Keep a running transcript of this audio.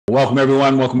Welcome,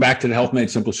 everyone. Welcome back to the Health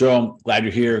Made Simple show. Glad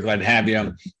you're here. Glad to have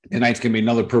you. Tonight's going to be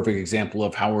another perfect example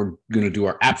of how we're going to do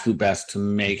our absolute best to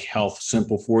make health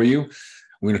simple for you.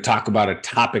 We're going to talk about a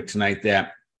topic tonight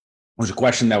that was a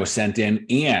question that was sent in,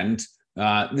 and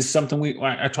this is something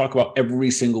I talk about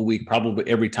every single week, probably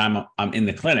every time I'm in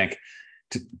the clinic.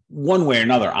 One way or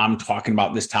another, I'm talking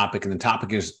about this topic, and the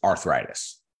topic is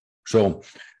arthritis. So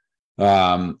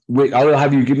I'll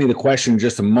have you give me the question in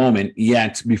just a moment.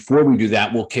 Yet before we do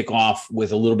that, we'll kick off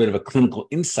with a little bit of a clinical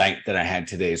insight that I had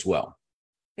today as well.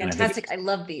 Fantastic. I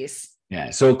love these.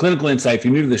 Yeah. So clinical insight, if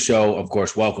you're new to the show, of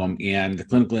course, welcome. And the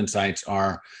clinical insights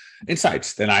are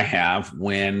insights that I have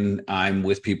when I'm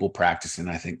with people practicing.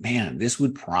 I think, man, this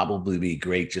would probably be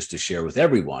great just to share with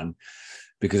everyone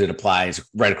because it applies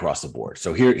right across the board.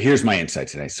 So here's my insight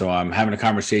today. So I'm having a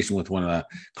conversation with one of the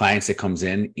clients that comes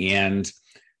in, and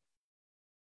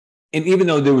even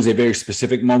though there was a very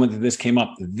specific moment that this came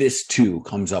up, this too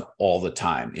comes up all the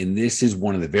time. And this is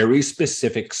one of the very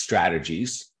specific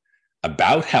strategies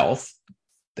about health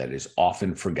that is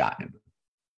often forgotten.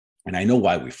 And I know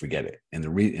why we forget it. And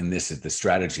the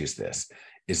strategy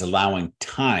is allowing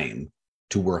time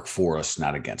to work for us,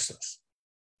 not against us.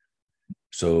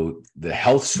 So the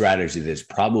health strategy that's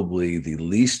probably the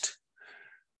least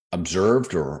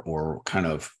observed or kind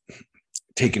of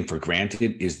taken for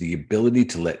granted is the ability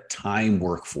to let time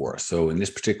work for us. So in this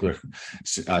particular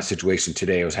situation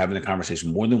today, I was having a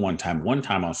conversation more than one time. One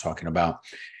time I was talking about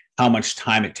how much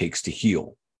time it takes to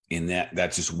heal. In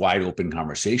that's just wide open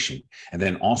conversation. And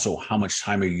then also, how much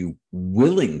time are you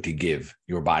willing to give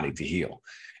your body to heal?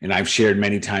 And I've shared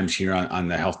many times here on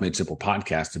the Health Made Simple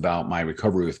podcast about my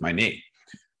recovery with my knee.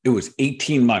 It was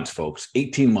 18 months, folks,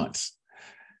 18 months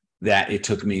that it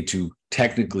took me to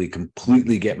technically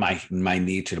completely get my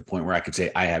knee to the point where I could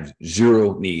say I have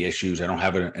zero knee issues. I don't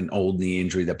have an old knee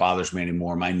injury that bothers me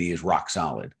anymore. My knee is rock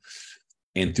solid.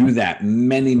 And through that,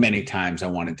 many, many times I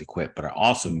wanted to quit, but I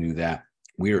also knew that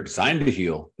we are designed to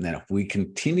heal, and that if we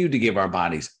continue to give our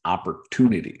bodies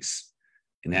opportunities,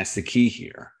 and that's the key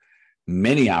here,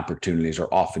 many opportunities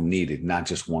are often needed, not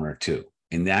just one or two.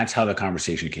 And that's how the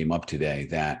conversation came up today,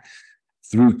 that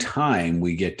through time,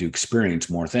 we get to experience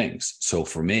more things. So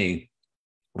for me,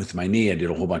 with my knee, I did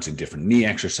a whole bunch of different knee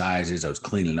exercises. I was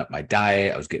cleaning up my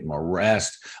diet. I was getting more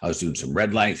rest. I was doing some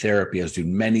red light therapy. I was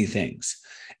doing many things.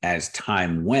 As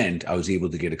time went, I was able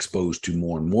to get exposed to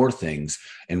more and more things.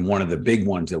 And one of the big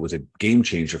ones that was a game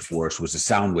changer for us was the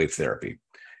sound wave therapy,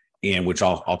 and which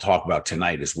I'll talk about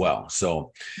tonight as well.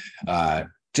 So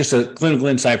just a clinical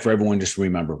insight for everyone. Just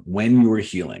remember, when you are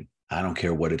healing, I don't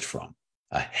care what it's from,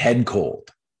 a head cold,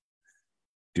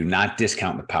 do not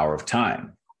discount the power of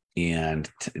time. And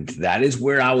that is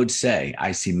where I would say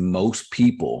I see most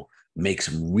people make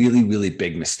some really, really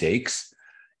big mistakes,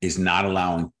 is not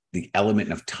allowing the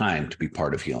element of time to be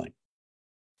part of healing.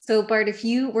 So Bart, if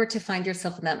you were to find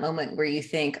yourself in that moment where you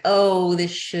think, oh,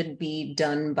 this should be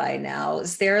done by now,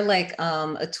 is there like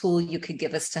a tool you could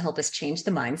give us to help us change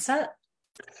the mindset?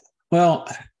 Well,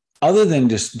 other than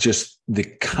just the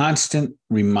constant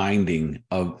reminding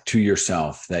to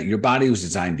yourself that your body was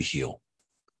designed to heal.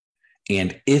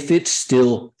 And if it's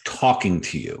still talking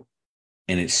to you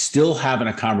and it's still having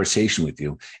a conversation with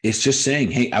you, it's just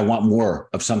saying, hey, I want more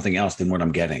of something else than what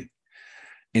I'm getting.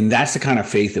 And that's the kind of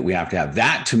faith that we have to have.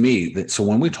 That to me, so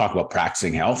when we talk about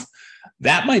practicing health,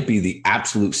 that might be the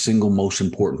absolute single most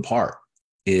important part,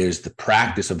 is the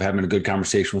practice of having a good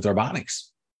conversation with our bodies.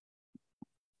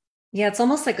 Yeah, it's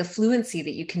almost like a fluency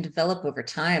that you can develop over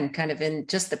time, kind of in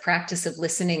just the practice of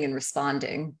listening and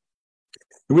responding.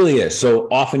 It really is. So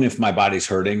often if my body's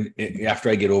hurting, after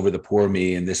I get over the poor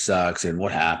me and this sucks and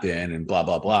what happened and blah,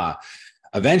 blah, blah,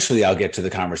 eventually I'll get to the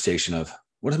conversation of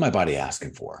what is my body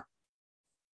asking for?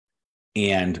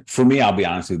 And for me, I'll be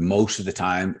honest with you, most of the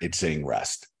time it's saying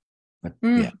rest.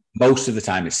 Yeah, most of the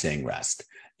time it's saying rest.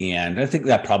 And I think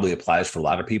that probably applies for a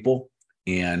lot of people.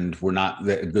 And we're not,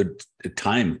 a good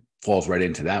time falls right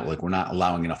into that. Like, we're not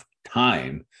allowing enough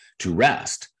time to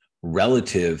rest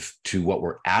relative to what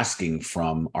we're asking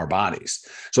from our bodies.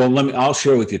 So I'll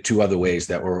share with you two other ways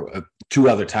that were two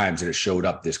other times that it showed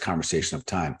up, this conversation of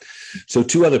time. So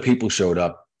two other people showed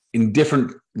up in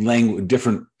different language,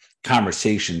 different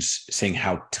conversations, saying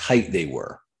how tight they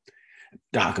were.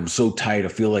 Doc, I'm so tight. I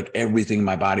feel like everything in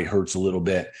my body hurts a little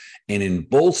bit. And in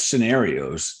both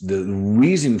scenarios, the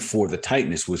reason for the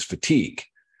tightness was fatigue.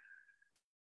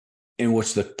 And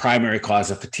what's the primary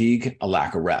cause of fatigue? A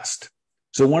lack of rest.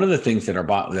 So one of the things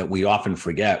that we often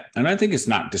forget, and I think it's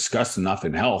not discussed enough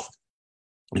in health,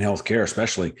 in healthcare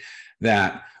especially,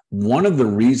 that one of the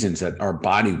reasons that our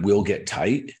body will get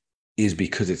tight is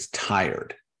because it's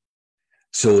tired.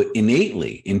 So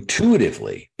innately,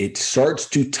 intuitively, it starts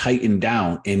to tighten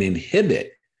down and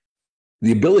inhibit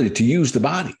the ability to use the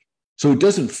body. So it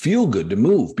doesn't feel good to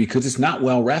move because it's not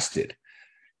well rested.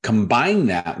 Combine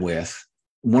that with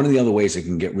one of the other ways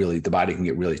the body can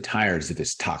get really tired is if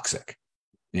it's toxic.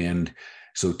 And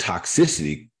so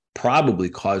toxicity probably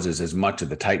causes as much of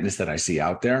the tightness that I see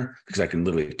out there because I can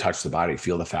literally touch the body,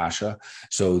 feel the fascia.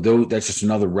 So that's just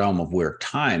another realm of where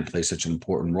time plays such an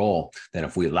important role that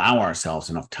if we allow ourselves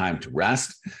enough time to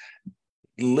rest,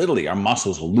 literally our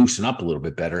muscles will loosen up a little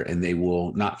bit better and they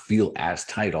will not feel as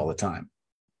tight all the time.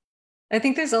 I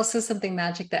think there's also something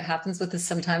magic that happens with us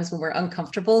sometimes when we're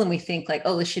uncomfortable and we think like,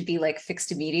 oh, this should be like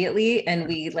fixed immediately. And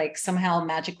we like somehow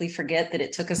magically forget that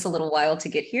it took us a little while to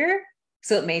get here.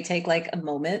 So it may take like a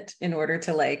moment in order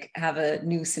to like have a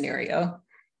new scenario.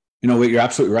 You're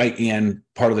absolutely right. And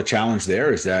part of the challenge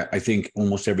there is that I think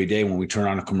almost every day when we turn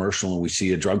on a commercial and we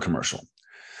see a drug commercial,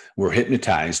 we're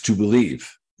hypnotized to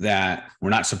believe that we're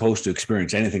not supposed to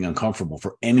experience anything uncomfortable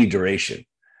for any duration.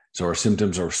 So our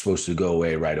symptoms are supposed to go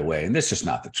away right away. And that's just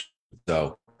not the truth.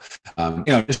 So,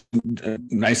 just a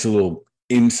nice little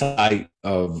insight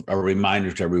of a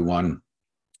reminder to everyone.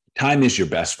 Time is your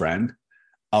best friend.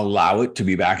 Allow it to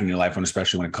be back in your life, and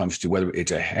especially when it comes to whether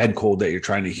it's a head cold that you're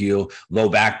trying to heal, low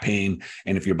back pain.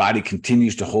 And if your body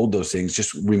continues to hold those things,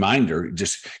 just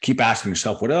keep asking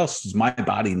yourself, what else does my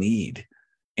body need?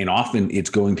 And often it's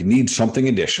going to need something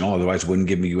additional. Otherwise, it wouldn't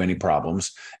give you any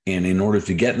problems. And in order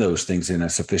to get those things in a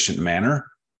sufficient manner,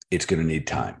 it's going to need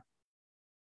time.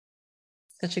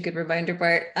 Such a good reminder,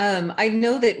 Bart. I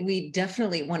know that we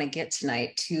definitely want to get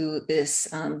tonight to this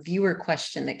viewer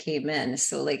question that came in.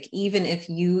 So like, even if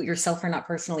you yourself are not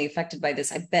personally affected by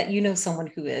this, I bet you know someone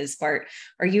who is. Bart,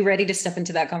 are you ready to step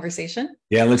into that conversation?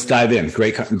 Yeah, let's dive in.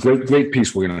 Great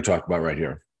piece we're going to talk about right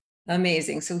here.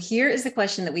 Amazing. So here is the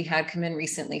question that we had come in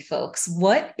recently, folks.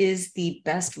 What is the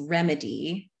best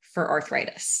remedy for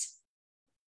arthritis?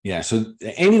 Yeah. So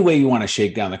any way you want to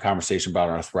shake down the conversation about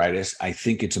arthritis, I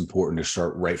think it's important to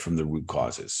start right from the root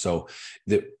causes. So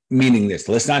meaning this,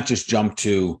 let's not just jump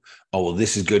to, oh, well,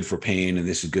 this is good for pain and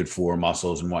this is good for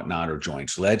muscles and whatnot, or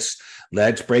joints.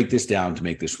 Let's break this down to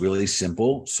make this really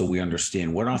simple so we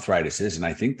understand what arthritis is. And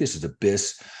I think this is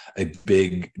a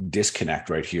big disconnect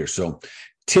right here. So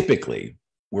typically,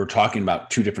 we're talking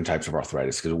about two different types of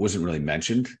arthritis because it wasn't really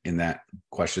mentioned in that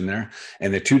question there.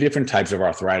 And the two different types of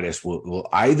arthritis will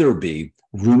either be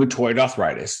rheumatoid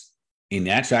arthritis, and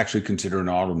that's actually considered an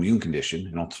autoimmune condition.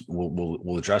 And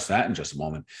we'll address that in just a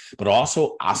moment, but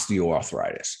also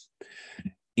osteoarthritis.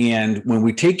 And when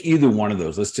we take either one of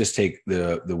those, let's just take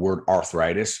the word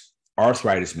arthritis.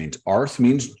 Arthritis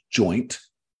means joint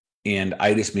and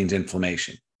itis means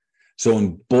inflammation. So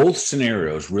in both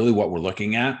scenarios, really what we're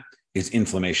looking at is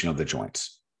inflammation of the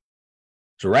joints.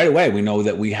 So right away, we know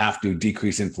that we have to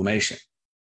decrease inflammation.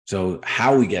 So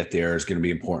how we get there is going to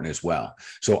be important as well.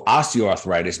 So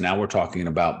osteoarthritis, now we're talking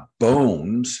about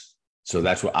bones. So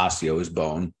that's what osteo is,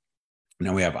 bone.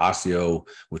 Now we have osteo,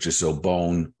 which is so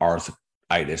bone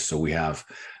arthritis. So we have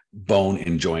bone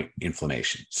and joint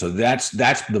inflammation. So that's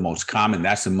the most common.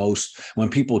 That's the most, when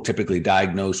people typically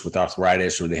diagnose with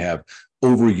arthritis or they have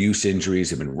overuse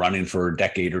injuries, have been running for a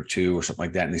decade or two or something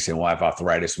like that, and they say, well, I have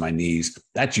arthritis in my knees.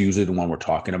 That's usually the one we're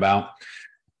talking about.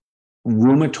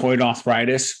 Rheumatoid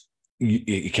arthritis,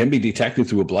 it can be detected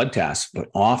through a blood test, but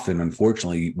often,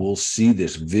 unfortunately, we'll see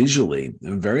this visually,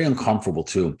 and very uncomfortable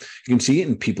too. You can see it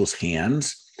in people's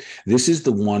hands. This is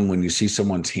the one when you see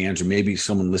someone's hands, or maybe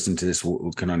someone listening to this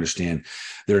can understand,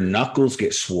 their knuckles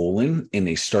get swollen and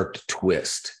they start to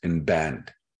twist and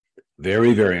bend.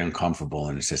 Very, very uncomfortable.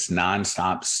 And it's this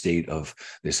nonstop state of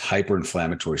this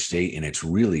hyperinflammatory state. And it's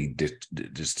really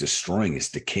just destroying, it's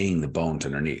decaying the bones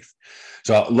underneath.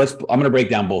 So I'm going to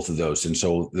break down both of those. And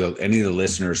so any of the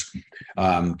listeners,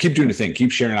 keep doing the thing,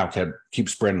 keep sharing out, keep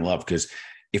spreading love. Because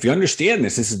if you understand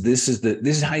this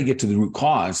is how you get to the root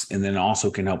cause, and then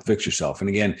also can help fix yourself. And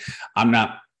again, I'm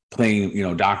not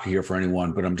playing, doctor here for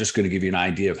anyone, but I'm just going to give you an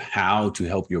idea of how to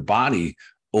help your body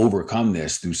overcome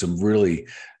this through some really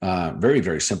very,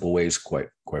 very simple ways, quite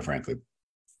frankly.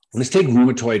 Let's take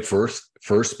rheumatoid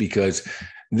first, because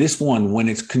this one, when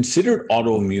it's considered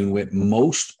autoimmune,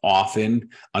 most often,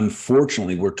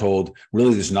 unfortunately, we're told,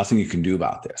 really, there's nothing you can do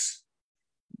about this.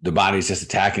 The body's just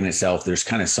attacking itself. There's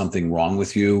kind of something wrong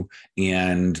with you,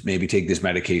 and maybe take this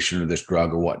medication or this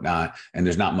drug or whatnot, and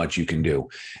there's not much you can do.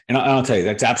 And I'll tell you,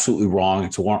 that's absolutely wrong.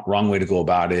 It's a wrong way to go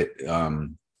about it.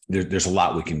 There's a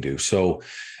lot we can do. So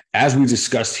as we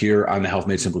discussed here on the Health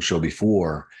Made Simple show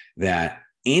before, that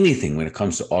anything when it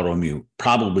comes to autoimmune,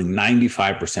 probably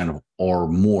 95% or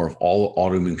more of all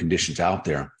autoimmune conditions out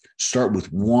there start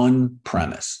with one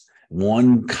premise,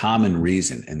 one common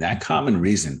reason. And that common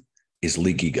reason is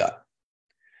leaky gut.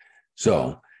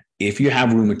 So if you have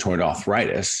rheumatoid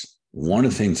arthritis, one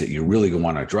of the things that you really going to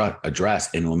want to address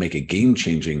and will make a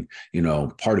game-changing,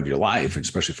 part of your life,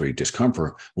 especially for your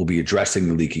discomfort, will be addressing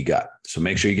the leaky gut. So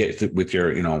make sure you get with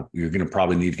your, you're going to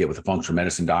probably need to get with a functional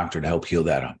medicine doctor to help heal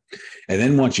that up. And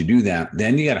then once you do that,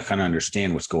 then you got to kind of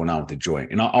understand what's going on with the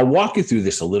joint. And I'll walk you through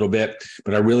this a little bit,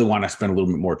 but I really want to spend a little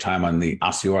bit more time on the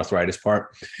osteoarthritis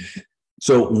part.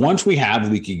 So once we have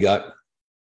leaky gut,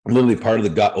 literally part of the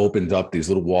gut opens up, these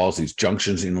little walls, these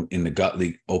junctions in the gut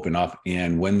open up.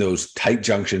 And when those tight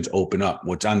junctions open up,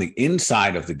 what's on the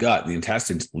inside of the gut, the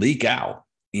intestines leak out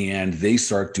and they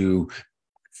start to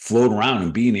float around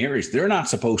and be in areas they're not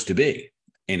supposed to be.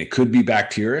 And it could be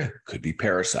bacteria, it could be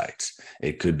parasites,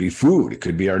 it could be food, it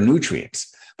could be our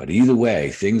nutrients. But either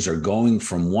way, things are going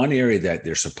from one area that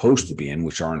they're supposed to be in,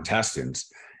 which are intestines,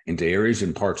 into areas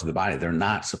and parts of the body they're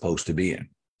not supposed to be in.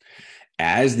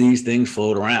 As these things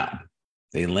float around,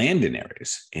 they land in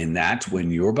areas. And that's when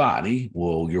your body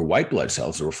your white blood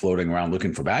cells that are floating around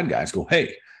looking for bad guys go,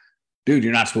 hey, dude,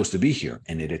 you're not supposed to be here.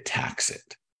 And it attacks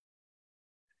it.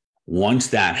 Once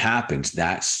that happens,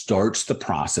 that starts the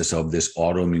process of this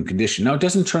autoimmune condition. Now, it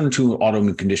doesn't turn into an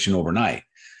autoimmune condition overnight.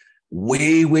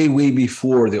 Way, way, way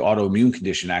before the autoimmune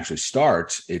condition actually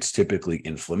starts, it's typically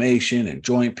inflammation and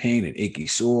joint pain and achy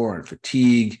sore and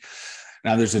fatigue.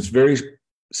 Now, there's this very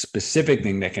specific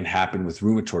thing that can happen with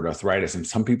rheumatoid arthritis. And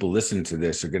some people listening to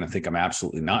this are going to think I'm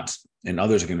absolutely nuts. And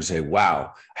others are going to say,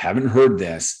 wow, I haven't heard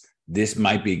this. This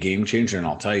might be a game changer. And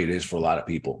I'll tell you, it is for a lot of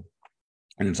people.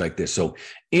 And it's like this. So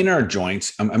in our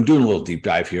joints, I'm doing a little deep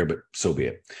dive here, but so be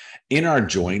it. In our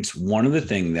joints, one of the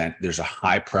things that there's a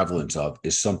high prevalence of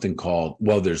is something called,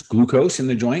 there's glucose in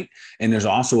the joint, and there's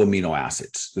also amino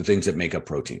acids, the things that make up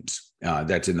proteins.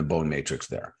 That's in the bone matrix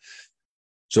there.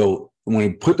 So when we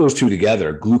put those two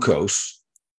together, glucose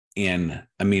and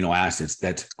amino acids,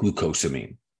 that's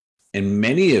glucosamine. And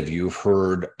many of you have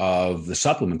heard of the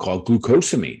supplement called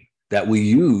glucosamine that we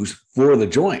use for the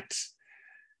joints.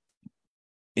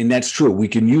 And that's true. We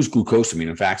can use glucosamine.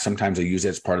 In fact, sometimes I use it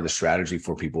as part of the strategy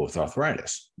for people with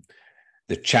arthritis.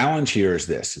 The challenge here is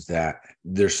this, is that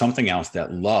there's something else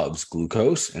that loves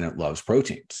glucose and it loves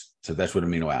proteins. So that's what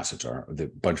amino acids are. The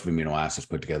bunch of amino acids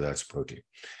put together, that's a protein.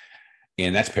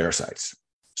 And that's parasites.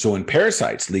 So when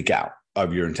parasites leak out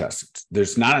of your intestines,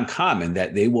 there's not uncommon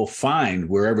that they will find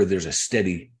wherever there's a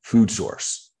steady food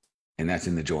source, and that's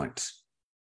in the joints.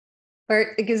 Bart,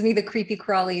 it gives me the creepy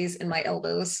crawlies in my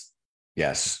elbows.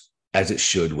 Yes, as it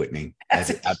should, Whitney, as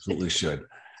it absolutely should.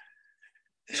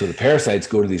 So the parasites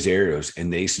go to these areas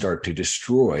and they start to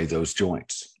destroy those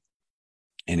joints.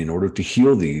 And in order to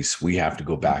heal these, we have to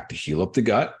go back to heal up the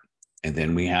gut. And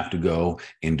then we have to go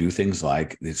and do things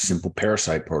like the simple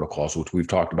parasite protocols, which we've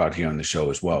talked about here on the show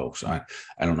as well. So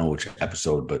I don't know which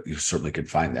episode, but you certainly could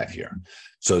find that here.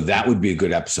 So that would be a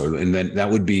good episode. And then that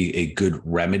would be a good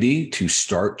remedy to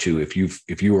start to, if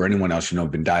you or anyone else,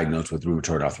 been diagnosed with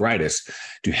rheumatoid arthritis,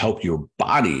 to help your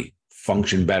body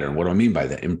function better. And what do I mean by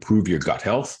that? Improve your gut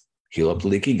health, heal up the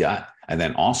leaky gut, and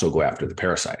then also go after the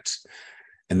parasites.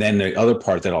 And then the other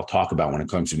part that I'll talk about when it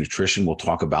comes to nutrition, we'll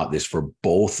talk about this for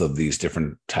both of these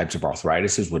different types of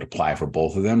arthritis, would apply for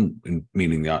both of them,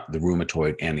 meaning the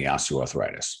rheumatoid and the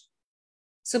osteoarthritis.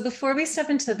 So before we step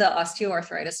into the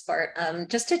osteoarthritis part,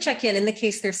 just to check in the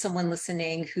case there's someone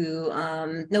listening who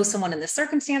knows someone in this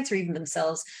circumstance or even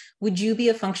themselves, would you be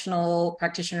a functional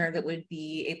practitioner that would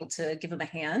be able to give them a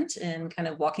hand in kind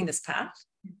of walking this path?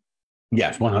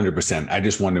 Yes, 100%. I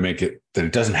just wanted to make it that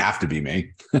it doesn't have to be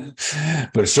me,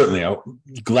 but certainly I'll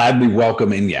gladly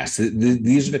welcome. And yes,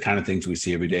 these are the kind of things we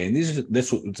see every day. And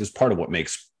this is part of what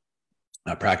makes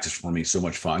practice for me so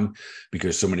much fun,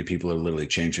 because so many people are literally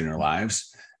changing their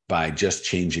lives by just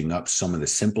changing up some of the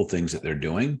simple things that they're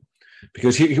doing.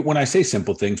 Because when I say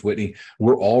simple things, Whitney,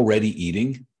 we're already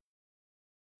eating.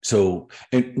 So,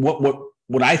 and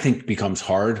what I think becomes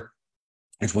hard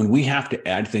is when we have to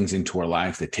add things into our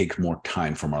life that take more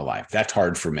time from our life. That's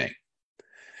hard for me,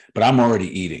 but I'm already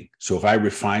eating. So if I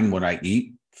refine what I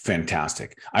eat,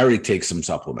 fantastic. I already take some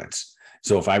supplements.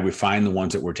 So if I refine the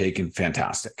ones that we're taking,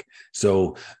 fantastic.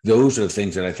 So those are the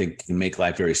things that I think can make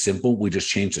life very simple. We just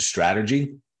change the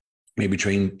strategy, maybe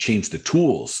change the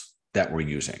tools that we're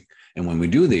using. And when we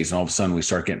do these and all of a sudden we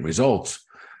start getting results,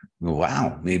 we go,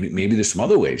 wow, maybe there's some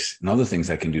other ways and other things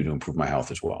I can do to improve my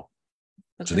health as well.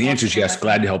 So the answer is yes.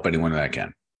 Glad to help anyone that I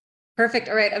can. Perfect.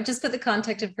 All right. I've just put the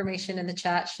contact information in the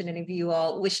chat. Should any of you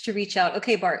all wish to reach out?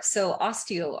 Okay, Bart. So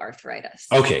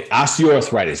osteoarthritis. Okay.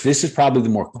 Osteoarthritis. This is probably the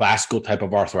more classical type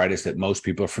of arthritis that most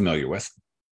people are familiar with.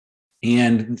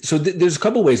 And so there's a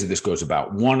couple of ways that this goes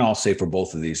about. One, I'll say for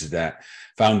both of these is that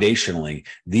foundationally,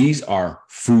 these are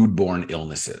foodborne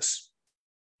illnesses.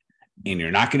 And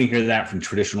you're not going to hear that from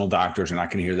traditional doctors. You're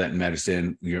not going to hear that in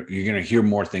medicine. You're going to hear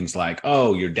more things like,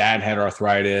 oh, your dad had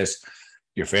arthritis,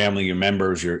 your family, your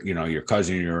members, your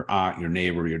cousin, your aunt, your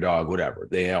neighbor, your dog, whatever.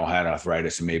 They all had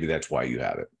arthritis, and maybe that's why you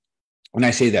have it. And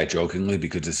I say that jokingly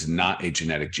because this is not a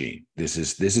genetic gene. This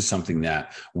is something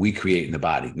that we create in the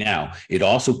body. Now, it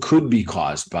also could be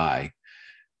caused by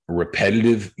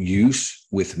repetitive use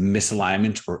with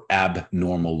misalignment or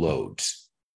abnormal loads.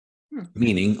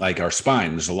 Meaning, like our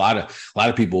spine, there's a lot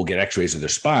of people will get x-rays of their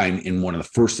spine, and one of the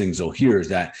first things they'll hear is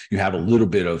that you have a little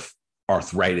bit of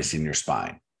arthritis in your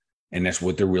spine. And that's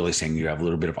what they're really saying. You have a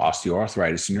little bit of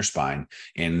osteoarthritis in your spine.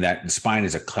 And that the spine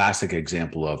is a classic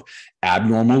example of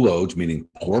abnormal loads, meaning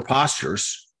poor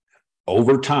postures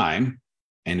over time,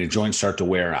 and the joints start to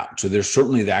wear out. So there's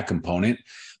certainly that component.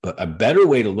 But a better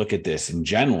way to look at this in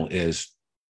general is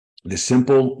the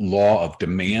simple law of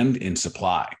demand and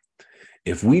supply.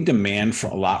 If we demand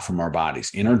a lot from our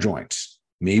bodies in our joints,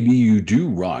 maybe you do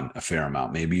run a fair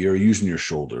amount. Maybe you're using your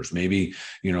shoulders. Maybe,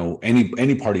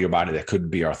 any part of your body that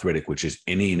could be arthritic, which is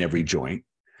any and every joint.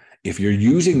 If you're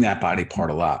using that body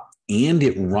part a lot and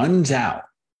it runs out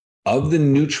of the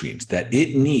nutrients that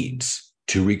it needs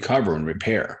to recover and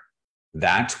repair,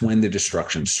 that's when the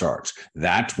destruction starts.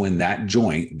 That's when that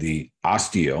joint, the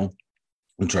arth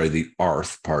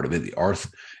part of it, the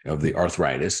arth of the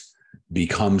arthritis,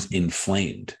 becomes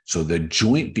inflamed. So the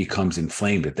joint becomes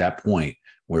inflamed at that point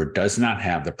where it does not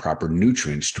have the proper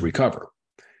nutrients to recover.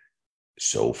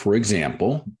 So, for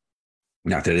example,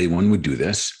 not that anyone would do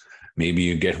this, maybe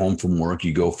you get home from work,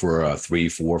 you go for a 3,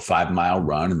 4, 5 mile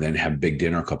run, and then have a big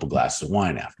dinner, a couple glasses of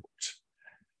wine afterwards.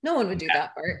 No one would do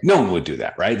that, Bart. No one would do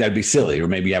that, right? That'd be silly. Or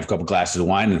maybe you have a couple glasses of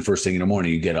wine, and the first thing in the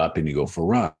morning, you get up and you go for a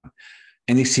run.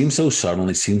 And they seem so subtle,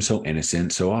 they seem so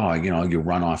innocent. So, you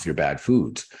run off your bad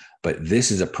foods. But this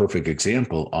is a perfect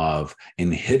example of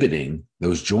inhibiting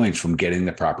those joints from getting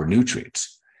the proper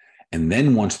nutrients. And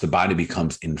then once the body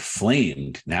becomes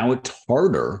inflamed, now it's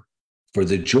harder for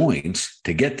the joints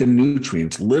to get the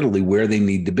nutrients literally where they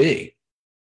need to be.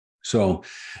 So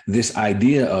this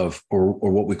idea of, or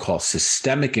what we call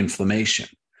systemic inflammation,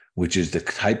 which is the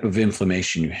type of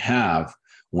inflammation you have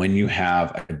when you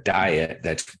have a diet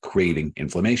that's creating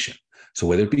inflammation. So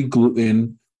whether it be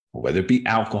gluten, or whether it be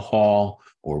alcohol,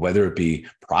 or whether it be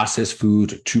processed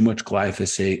foods or too much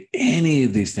glyphosate, any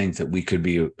of these things that we could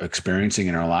be experiencing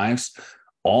in our lives,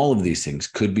 all of these things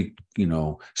could be,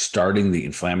 starting the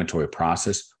inflammatory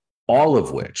process, all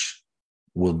of which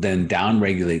will then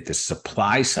downregulate the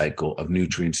supply cycle of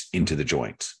nutrients into the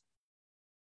joints.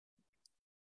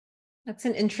 That's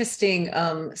an interesting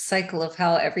cycle of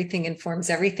how everything informs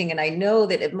everything. And I know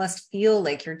that it must feel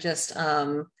like you're just,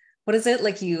 what is it?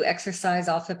 Like you exercise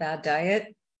off a bad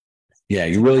diet? Yeah,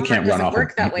 you really can't run off.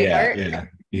 Work that way, Bart. Yeah.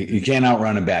 You can't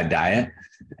outrun a bad diet.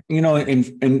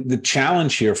 And the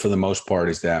challenge here for the most part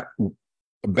is that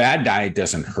a bad diet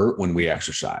doesn't hurt when we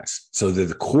exercise. So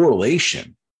the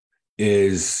correlation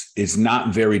is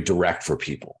not very direct for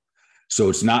people. So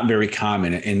it's not very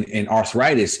common. And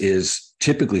arthritis is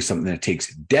typically something that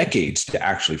takes decades to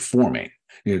actually formate,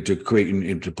 to create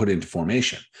and to put into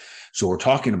formation. So we're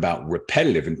talking about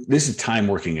repetitive, and this is time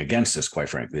working against us, quite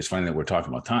frankly. It's funny that we're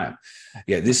talking about time.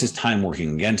 Yeah, this is time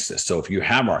working against us. So if you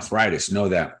have arthritis, know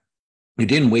that you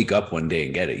didn't wake up one day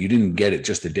and get it. You didn't get it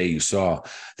just the day you saw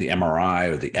the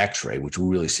MRI or the X-ray, which we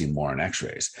really see more on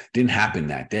X-rays. It didn't happen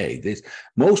that day.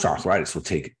 Most arthritis will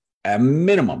take a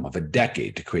minimum of a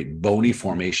decade to create bony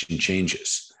formation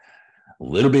changes. A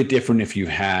little bit different if you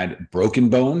had broken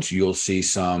bones. You'll see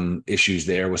some issues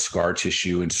there with scar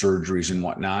tissue and surgeries and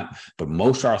whatnot. But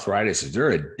most arthritis, they're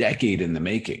a decade in the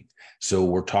making. So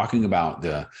we're talking about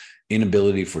the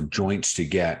inability for joints to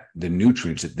get the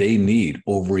nutrients that they need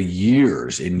over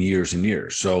years and years and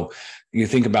years. So you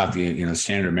think about the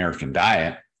standard American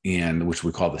diet, and which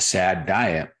we call the SAD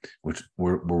diet, which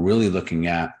we're really looking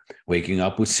at waking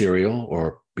up with cereal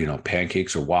or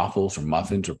pancakes or waffles or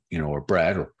muffins or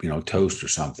bread or toast or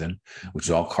something, which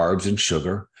is all carbs and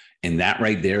sugar. And that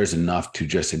right there is enough to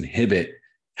just inhibit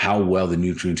how well the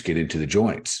nutrients get into the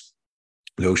joints.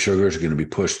 Those sugars are going to be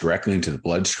pushed directly into the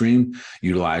bloodstream,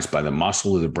 utilized by the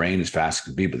muscle or the brain as fast as it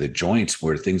can be. But the joints,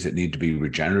 where things that need to be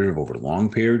regenerative over long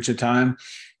periods of time,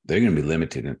 they're going to be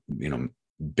limited,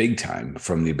 big time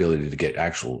from the ability to get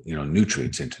actual,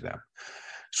 nutrients into them.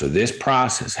 So this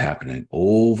process happening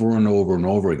over and over and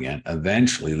over again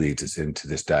eventually leads us into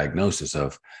this diagnosis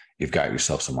of you've got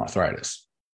yourself some arthritis.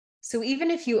 So even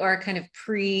if you are kind of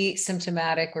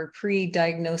pre-symptomatic or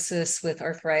pre-diagnosis with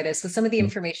arthritis, with some of the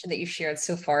information that you've shared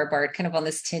so far, Bart, kind of on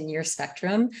this 10-year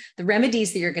spectrum, the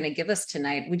remedies that you're going to give us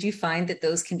tonight, would you find that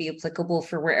those can be applicable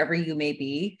for wherever you may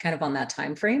be kind of on that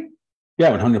time frame?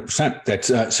 Yeah, 100%.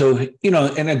 That's so,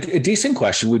 and a decent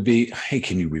question would be, hey,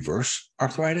 can you reverse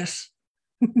arthritis?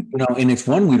 And it's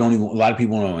one a lot of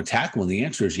people don't want to tackle. And the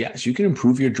answer is yes. You can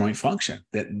improve your joint function.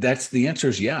 That's the answer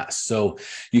is yes. So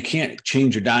you can't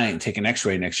change your diet and take an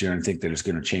x-ray next year and think that it's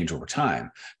going to change over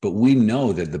time. But we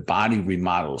know that the body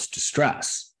remodels to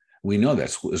stress. We know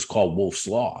it's called Wolff's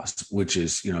Law, which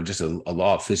is, just a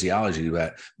law of physiology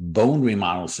that bone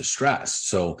remodels to stress.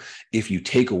 So if you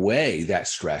take away that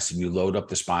stress and you load up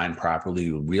the spine properly,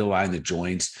 you realign the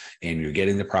joints and you're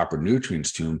getting the proper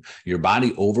nutrients to them, your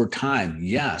body over time,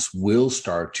 yes, will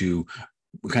start to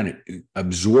kind of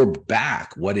absorb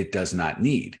back what it does not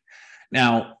need.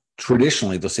 Now,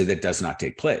 traditionally, they'll say that does not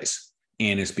take place.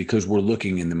 And it's because we're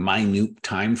looking in the minute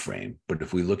time frame. But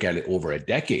if we look at it over a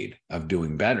decade of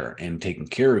doing better and taking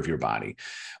care of your body,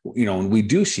 and we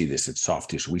do see this at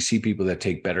soft tissue. We see people that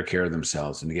take better care of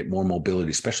themselves and they get more mobility,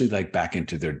 especially like back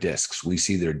into their discs. We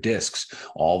see their discs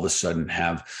all of a sudden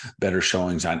have better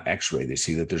showings on x-ray. They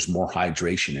see that there's more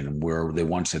hydration in them, where they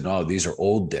once said, oh, these are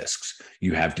old discs.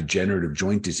 You have degenerative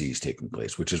joint disease taking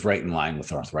place, which is right in line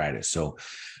with arthritis. So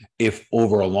if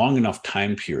over a long enough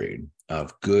time period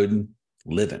of good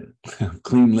living,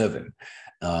 clean living,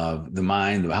 the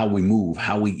mind, how we move,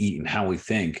 how we eat, and how we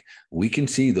think, we can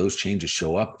see those changes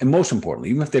show up. And most importantly,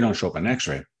 even if they don't show up on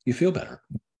x-ray, you feel better.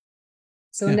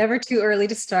 So never too early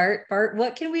to start. Bart,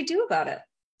 what can we do about it?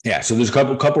 Yeah, so there's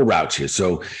a couple routes here.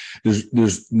 So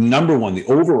there's number one, the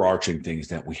overarching thing is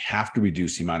that we have to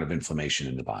reduce the amount of inflammation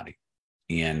in the body.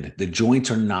 And the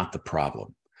joints are not the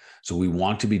problem. So we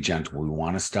want to be gentle. We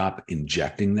want to stop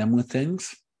injecting them with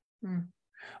things.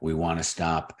 We want to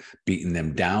stop beating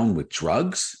them down with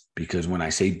drugs, because when I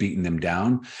say beating them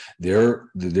down,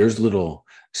 there's little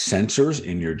sensors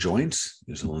in your joints.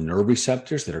 There's little nerve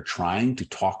receptors that are trying to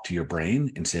talk to your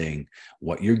brain and saying,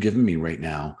 what you're giving me right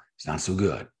now is not so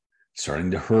good. It's starting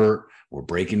to hurt. We're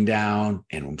breaking down,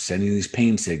 and I'm sending these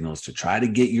pain signals to try to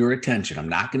get your attention. I'm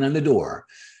knocking on the door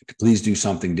to please do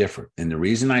something different. And the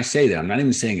reason I say that, I'm not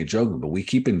even saying it joking, but we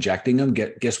keep injecting them.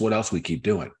 Guess what else we keep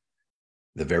doing?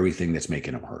 The very thing that's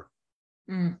making them hurt.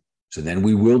 So then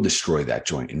we will destroy that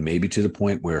joint, and maybe to the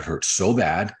point where it hurts so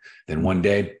bad, then one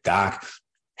day, doc,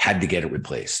 had to get it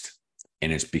replaced.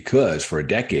 And it's because for a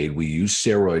decade, we used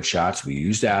steroid shots, we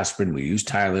used aspirin, we used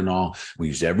Tylenol, we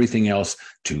used everything else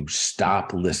to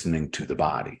stop listening to the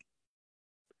body.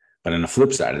 But on the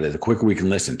flip side of it, the quicker we can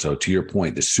listen, so to your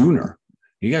point, the sooner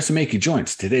you guys to make your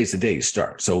joints, today's the day you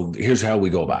start. So here's how we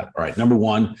go about it. All right, number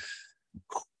one,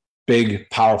 big,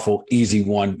 powerful, easy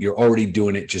one. You're already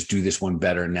doing it. Just do this one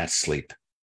better, and that's sleep.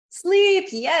 Sleep,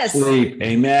 yes. Sleep,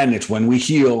 amen. It's when we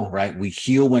heal, right? We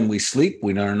heal when we sleep.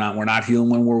 We're not healing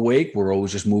when we're awake. We're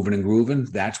always just moving and grooving.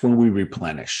 That's when we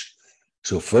replenish.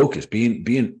 So focus,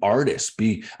 be an artist,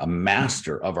 be a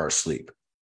master of our sleep.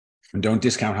 And don't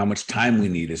discount how much time we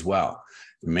need as well.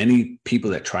 Many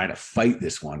people that try to fight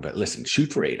this one, but listen,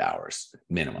 shoot for 8 hours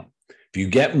minimum. If you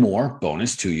get more,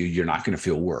 bonus to you, you're not going to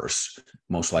feel worse.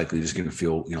 Most likely just going to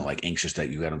feel, like anxious that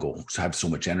you got to go have so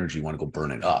much energy, you want to go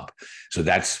burn it up. So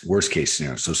that's worst case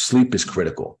scenario. So sleep is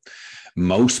critical.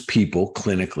 Most people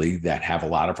clinically that have a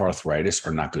lot of arthritis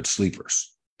are not good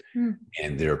sleepers.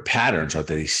 And their patterns are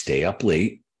that they stay up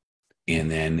late.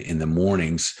 And then in the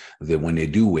mornings, that when they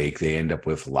do wake, they end up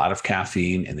with a lot of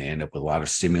caffeine and they end up with a lot of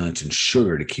stimulants and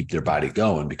sugar to keep their body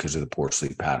going because of the poor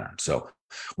sleep pattern. So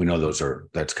we know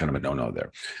that's kind of a no-no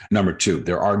there. Number two,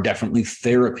 there are definitely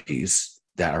therapies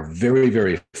that are very,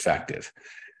 very effective.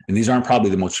 And these aren't probably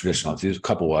the most traditional. There's a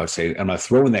couple I would say, I'm going to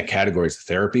throw in that category as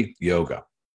therapy, yoga.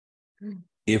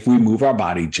 If we move our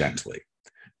body gently,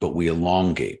 but we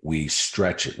elongate, we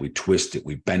stretch it, we twist it,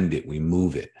 we bend it, we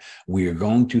move it, we are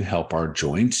going to help our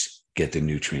joints get the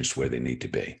nutrients where they need to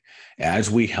be.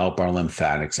 As we help our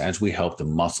lymphatics, as we help the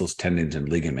muscles, tendons, and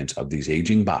ligaments of these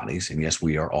aging bodies, and yes,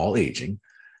 we are all aging.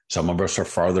 Some of us are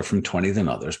farther from 20 than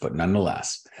others, but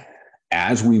nonetheless,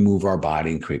 as we move our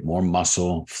body and create more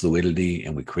muscle fluidity,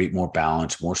 and we create more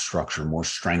balance, more structure, more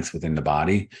strength within the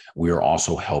body, we are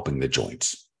also helping the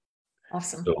joints.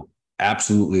 Awesome. So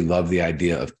absolutely love the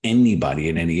idea of anybody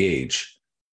at any age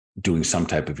doing some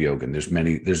type of yoga. And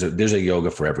there's a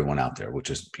yoga for everyone out there, which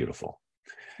is beautiful.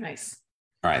 Nice.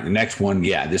 All right. The next one.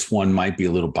 Yeah, this one might be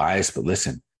a little biased, but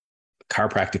listen,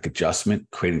 chiropractic adjustment,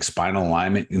 creating spinal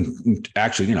alignment. And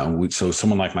actually, so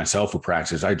someone like myself who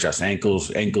practices, I adjust ankles,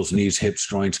 knees, hips,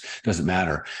 joints, doesn't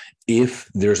matter. If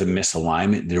there's a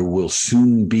misalignment, there will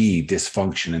soon be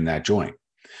dysfunction in that joint,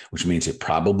 which means it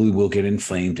probably will get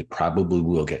inflamed. It probably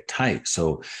will get tight.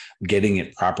 So getting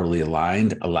it properly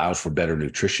aligned allows for better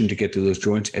nutrition to get to those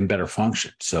joints and better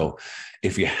function. So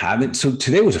if you haven't, so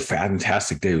today was a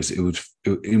fantastic day. It was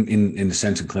in the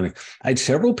Sensen Clinic. I had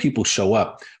several people show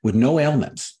up with no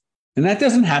ailments. And that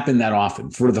doesn't happen that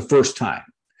often for the first time.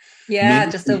 Yeah,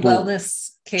 just a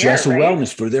wellness care. Just a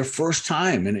wellness for their first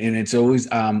time. And it's always,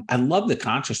 I love the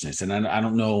consciousness. And I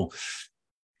don't know,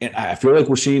 and I feel like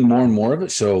we're seeing more and more of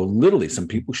it. So literally some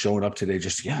people showing up today, I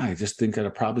just think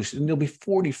that they'll be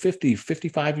 40, 50,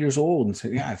 55 years old and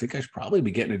say, I think I should probably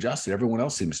be getting adjusted. Everyone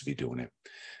else seems to be doing it.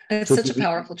 It's such a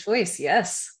powerful choice.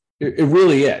 Yes. It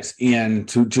really is.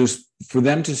 And for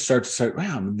them to start,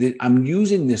 wow, I'm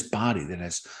using this body that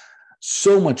has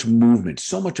so much movement,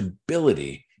 so much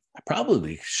ability. I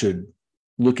probably should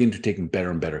look into taking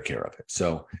better and better care of it.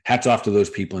 So hats off to those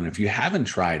people. And if you haven't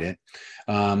tried it,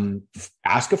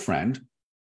 ask a friend.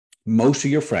 Most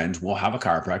of your friends will have a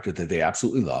chiropractor that they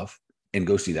absolutely love, and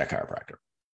go see that chiropractor.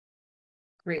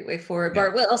 Great way forward.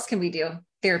 Bart, what else can we do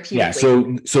therapeutically?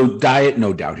 Yeah, so diet,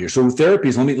 no doubt here. So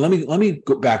therapies, let me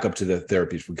go back up to the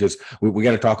therapies, because we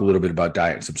got to talk a little bit about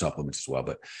diet and some supplements as well.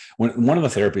 But one of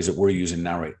the therapies that we're using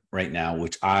now, right now,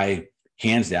 which I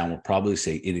hands down will probably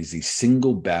say it is the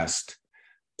single best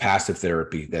passive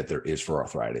therapy that there is for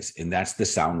arthritis, and that's the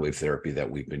sound wave therapy that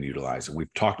we've been utilizing.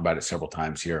 We've talked about it several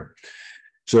times here.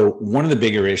 So one of the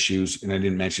bigger issues, and I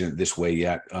didn't mention it this way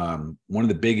yet, one of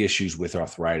the big issues with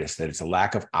arthritis, that it's a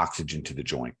lack of oxygen to the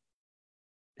joint.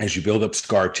 As you build up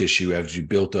scar tissue,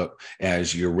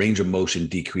 as your range of motion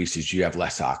decreases, you have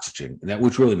less oxygen, and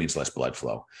which really means less blood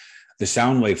flow. The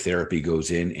sound wave therapy goes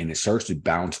in and it starts to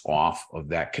bounce off of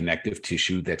that connective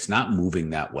tissue that's not moving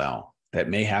that well, that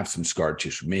may have some scar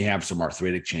tissue, may have some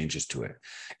arthritic changes to it.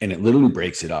 And it literally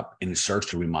breaks it up and it starts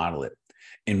to remodel it.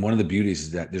 And one of the beauties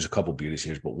is that there's a couple beauties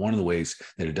here, but one of the ways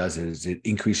that it does it is it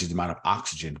increases the amount of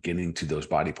oxygen getting to those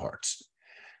body parts.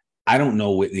 I don't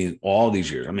know in all these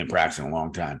years, I've been practicing a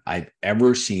long time, I've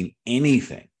ever seen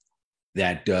anything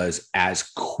that does as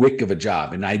quick of a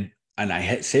job. And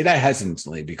I say that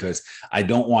hesitantly because I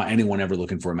don't want anyone ever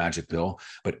looking for a magic pill.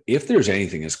 But if there's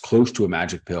anything as close to a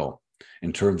magic pill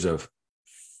in terms of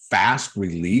fast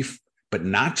relief, but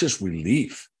not just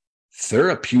relief,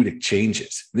 therapeutic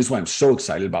changes. This is why I'm so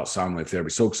excited about sound wave therapy,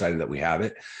 so excited that we have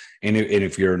it. And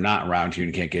if you're not around here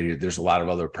and you can't get it, there's a lot of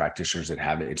other practitioners that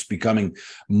have it. It's becoming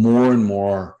more and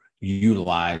more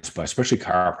utilized by especially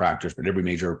chiropractors, but every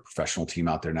major professional team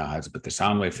out there now has it. But the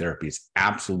sound wave therapy is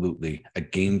absolutely a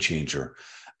game changer.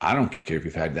 I don't care if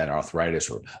you've had that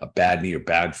arthritis or a bad knee or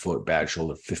bad foot, bad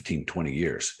shoulder, 15, 20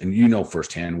 years. And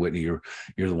firsthand, Whitney, you're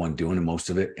the one doing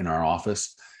most of it in our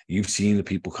office. You've seen the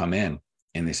people come in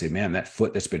and they say, man, that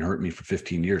foot that's been hurting me for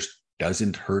 15 years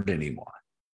doesn't hurt anymore.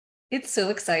 It's so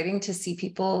exciting to see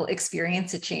people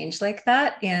experience a change like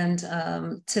that, and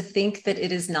to think that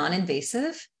it is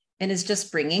non-invasive and is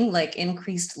just bringing like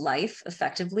increased life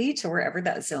effectively to wherever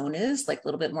that zone is, like a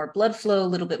little bit more blood flow, a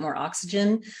little bit more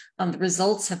oxygen. The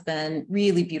results have been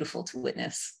really beautiful to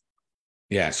witness.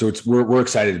 Yeah, so we're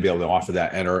excited to be able to offer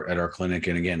that at our clinic,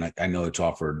 and again, I know it's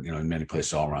offered in many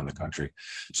places all around the country.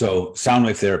 So sound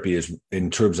wave therapy is,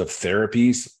 in terms of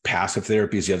therapies, passive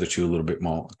therapy is the other two, a little bit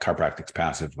more. Chiropractic's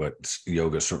passive, but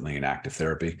yoga is certainly an active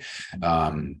therapy.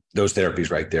 Those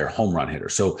therapies right there, home run hitter.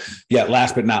 So yeah,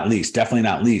 last but not least, definitely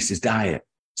not least, is diet.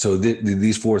 So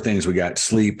these four things, we got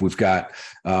sleep, we've got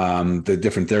the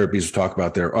different therapies we talk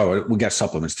about there. Oh, we got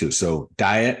supplements too. So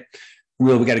diet.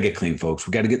 Well, we got to get clean, folks.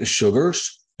 We got to get the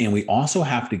sugars, and we also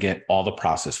have to get all the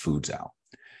processed foods out.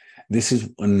 This is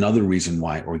another reason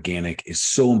why organic is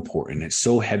so important. It's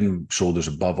so head and shoulders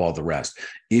above all the rest.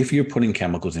 If you're putting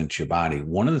chemicals into your body,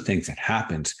 one of the things that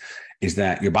happens is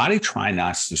that your body tries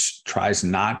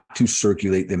not to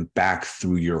circulate them back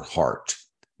through your heart.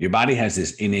 Your body has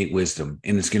this innate wisdom,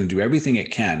 and it's going to do everything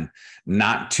it can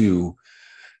not to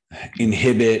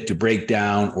inhibit, to break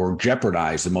down, or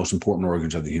jeopardize the most important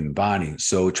organs of the human body.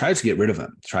 So it tries to get rid of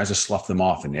them, tries to slough them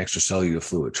off in the extracellular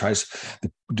fluid, tries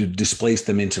to displace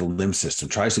them into the lymph system,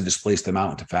 tries to displace them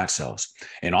out into fat cells.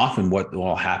 And often what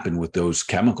will happen with those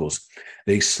chemicals,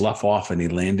 they slough off and they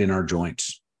land in our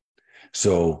joints.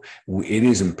 So it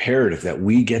is imperative that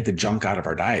we get the junk out of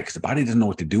our diet because the body doesn't know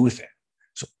what to do with it.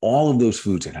 So all of those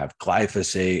foods that have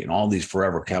glyphosate and all these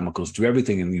forever chemicals, do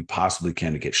everything you possibly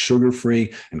can to get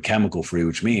sugar-free and chemical-free,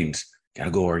 which means got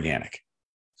to go organic.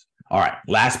 All right.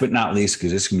 Last but not least,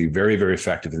 because this can be very, very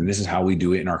effective, and this is how we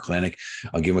do it in our clinic.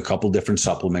 I'll give a couple different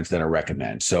supplements that I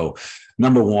recommend. So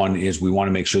number one is we want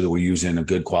to make sure that we're using a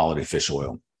good quality fish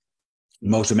oil.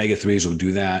 Most omega-3s will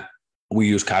do that. We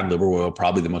use cod liver oil,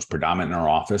 probably the most predominant in our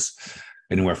office,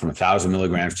 anywhere from 1,000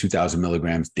 milligrams, 2,000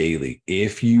 milligrams daily.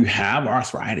 If you have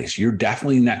arthritis, you're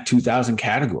definitely in that 2,000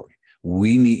 category.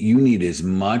 You need as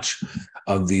much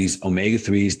of these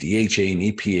omega-3s, DHA and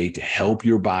EPA to help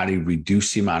your body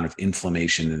reduce the amount of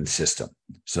inflammation in the system.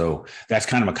 So that's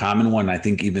kind of a common one. I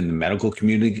think even the medical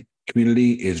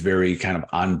community is very kind of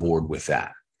on board with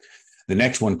that. The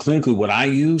next one,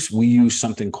 clinically, we use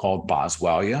something called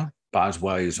boswellia.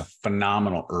 Boswellia is a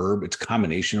phenomenal herb. It's a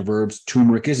combination of herbs.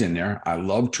 Turmeric is in there. I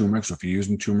love turmeric. So if you're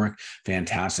using turmeric,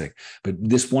 fantastic. But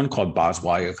this one called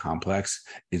Boswellia complex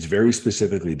is very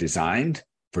specifically designed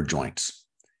for joints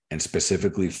and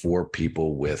specifically for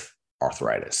people with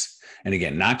arthritis. And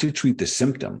again, not to treat the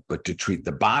symptom, but to treat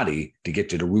the body to get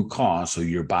to the root cause so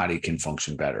your body can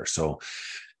function better. So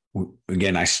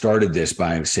again, I started this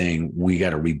by saying we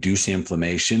got to reduce the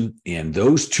inflammation, and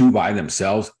those two by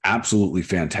themselves, absolutely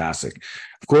fantastic.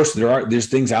 Of course, there's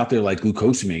things out there like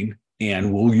glucosamine,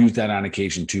 and we'll use that on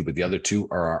occasion too, but the other two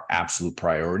are our absolute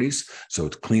priorities. So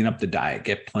to clean up the diet,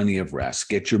 get plenty of rest,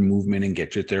 get your movement and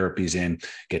get your therapies in,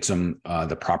 get some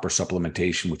the proper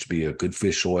supplementation, which would be a good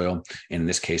fish oil. In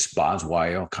this case,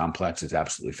 Boswellia complex is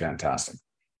absolutely fantastic.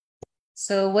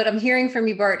 So what I'm hearing from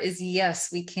you, Bart, is yes,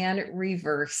 we can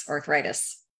reverse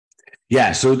arthritis.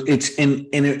 Yeah. So it's in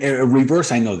a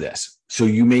reverse. I know this. So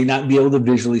you may not be able to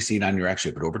visually see it on your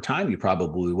X-ray, but over time you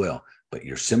probably will. But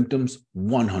your symptoms,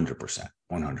 100%,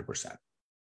 100%.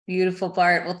 Beautiful,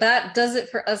 Bart. Well, that does it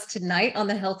for us tonight on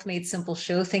the Health Made Simple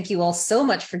show. Thank you all so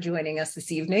much for joining us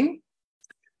this evening.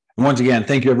 And once again,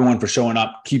 thank you everyone for showing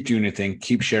up. Keep doing your thing.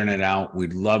 Keep sharing it out.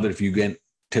 We'd love it if you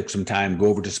took some time, go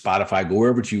over to Spotify, go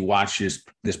wherever you watch this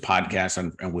podcast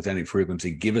and with any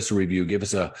frequency, give us a review, give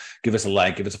us a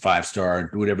like, give us a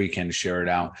 5-star, do whatever you can to share it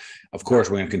out. Of course,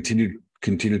 we're going to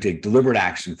continue to take deliberate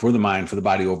action for the mind, for the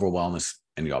body, overall wellness,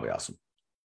 and y'all be awesome.